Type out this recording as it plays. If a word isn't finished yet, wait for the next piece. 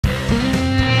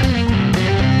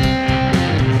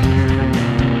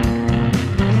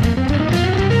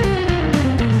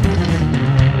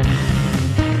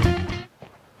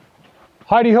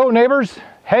Heidi ho, neighbors.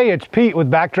 Hey, it's Pete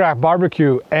with Backdraft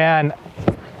Barbecue, and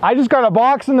I just got a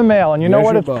box in the mail, and you know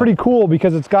what? It's pretty cool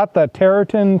because it's got the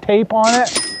Terratin tape on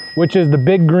it, which is the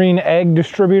Big Green Egg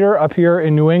distributor up here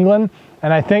in New England.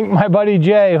 And I think my buddy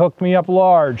Jay hooked me up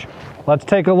large. Let's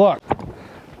take a look.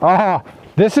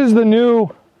 This is the new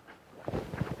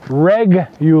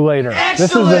rEGGulator. Excellent.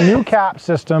 This is the new cap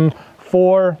system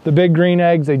for the Big Green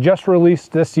Eggs. They just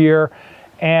released this year,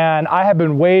 and I have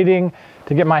been waiting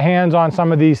to get my hands on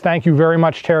some of these. Thank you very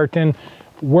much, Terratin.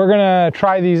 We're gonna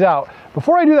try these out.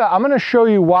 Before I do that, I'm gonna show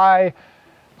you why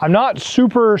I'm not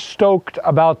super stoked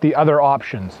about the other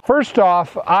options. First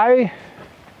off, I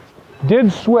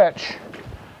did switch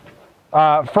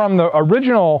from the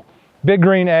original Big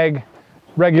Green Egg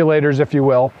rEGGulators, if you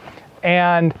will,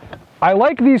 and I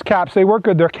like these caps. They work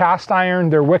good. They're cast iron,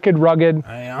 they're wicked rugged,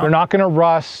 they're not gonna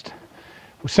rust.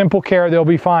 With simple care, they'll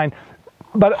be fine.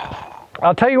 But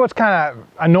I'll tell you what's kind of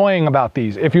annoying about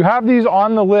these. If you have these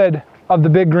on the lid of the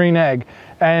Big Green Egg,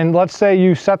 and let's say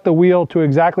you set the wheel to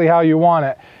exactly how you want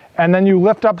it, and then you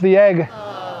lift up the egg,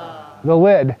 the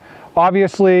lid,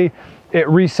 obviously it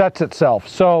resets itself.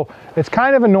 So it's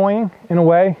kind of annoying in a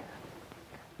way.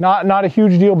 Not a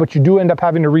huge deal, but you do end up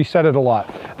having to reset it a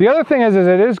lot. The other thing is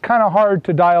it is kind of hard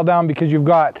to dial down because you've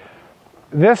got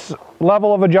this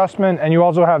level of adjustment and you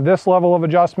also have this level of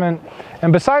adjustment.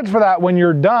 And besides for that, when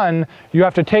you're done, you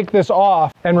have to take this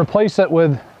off and replace it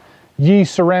with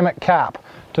ceramic cap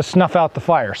to snuff out the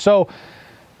fire. So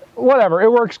whatever, it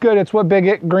works good. It's what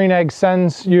Big Green Egg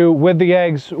sends you with the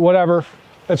eggs, whatever.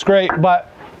 It's great, but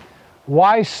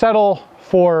why settle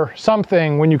for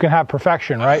something when you can have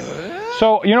perfection, right?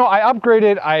 So, you know, I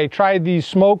upgraded. I tried these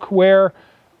smokeware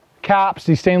caps,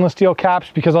 these stainless steel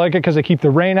caps, because I like it because they keep the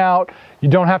rain out. You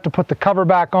don't have to put the cover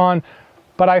back on.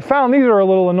 But I found these are a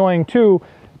little annoying too.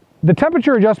 The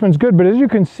temperature adjustment's good, but as you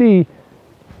can see,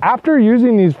 after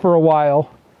using these for a while,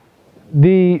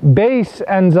 the base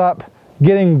ends up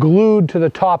getting glued to the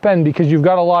top end because you've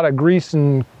got a lot of grease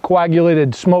and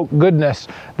coagulated smoke goodness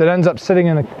that ends up sitting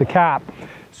in the cap.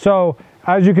 So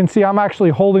as you can see, I'm actually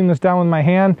holding this down with my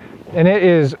hand, and it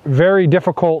is very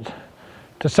difficult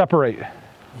to separate.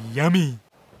 Yummy.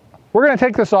 We're going to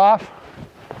take this off,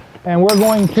 and we're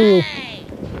going to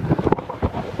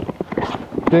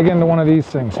dig into one of these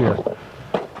things here.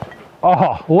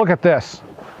 Oh, look at this.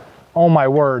 Oh my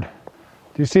word.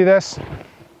 Do you see this?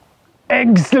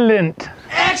 Excellent.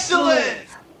 Excellent.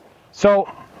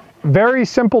 So, very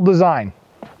simple design.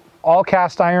 All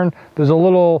cast iron. There's a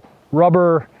little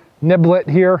rubber niblet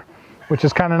here, which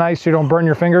is kind of nice so you don't burn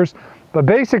your fingers. But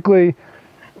basically,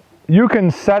 you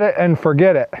can set it and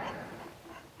forget it.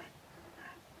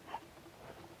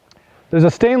 There's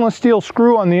a stainless steel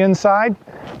screw on the inside,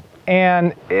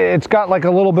 and it's got like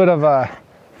a little bit of a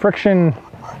friction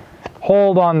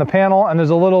hold on the panel, and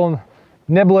there's a little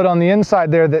niblet on the inside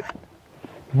there that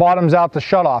bottoms out the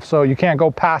shutoff, so you can't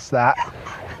go past that.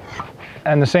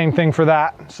 And the same thing for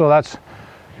that, so that's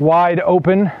wide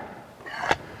open.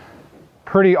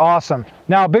 Pretty awesome.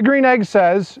 Now, Big Green Egg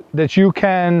says that you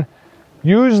can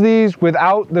use these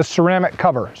without the ceramic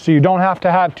cover, so you don't have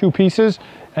to have two pieces,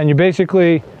 and you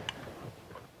basically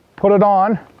put it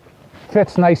on,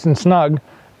 fits nice and snug,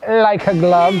 like a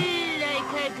glove,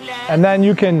 and then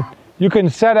you can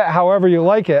set it however you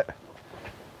like it,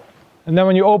 and then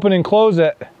when you open and close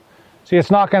it, see, it's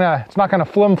not gonna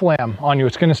flim-flam on you.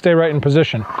 It's gonna stay right in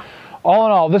position. All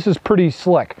in all, this is pretty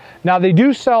slick. Now, they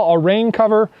do sell a rain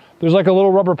cover. There's like a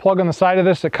little rubber plug on the side of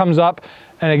this that comes up,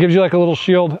 and it gives you like a little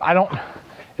shield.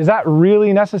 Is that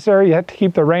really necessary? You have to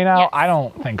keep the rain out? Yes. I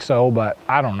don't think so, but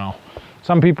I don't know.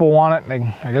 Some people want it,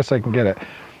 I guess they can get it.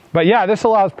 But yeah, this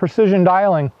allows precision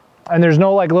dialing, and there's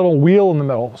no like little wheel in the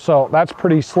middle, so that's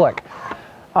pretty slick.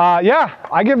 Yeah,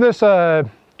 I give this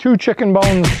 2 chicken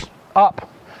bones up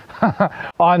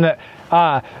on it.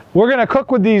 We're gonna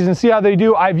cook with these and see how they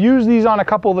do. I've used these on a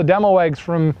couple of the demo eggs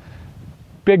from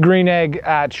Big Green Egg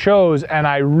at shows, and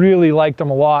I really liked them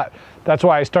a lot. That's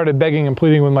why I started begging and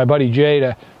pleading with my buddy Jay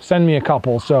to send me a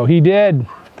couple, so he did.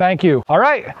 Thank you. All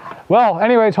right, well,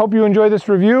 anyways, hope you enjoy this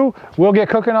review. We'll get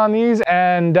cooking on these,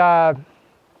 and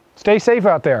stay safe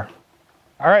out there.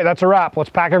 All right, that's a wrap. Let's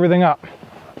pack everything up.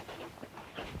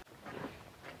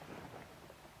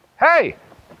 Hey,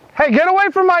 get away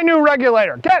from my new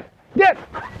rEGGulator. Get.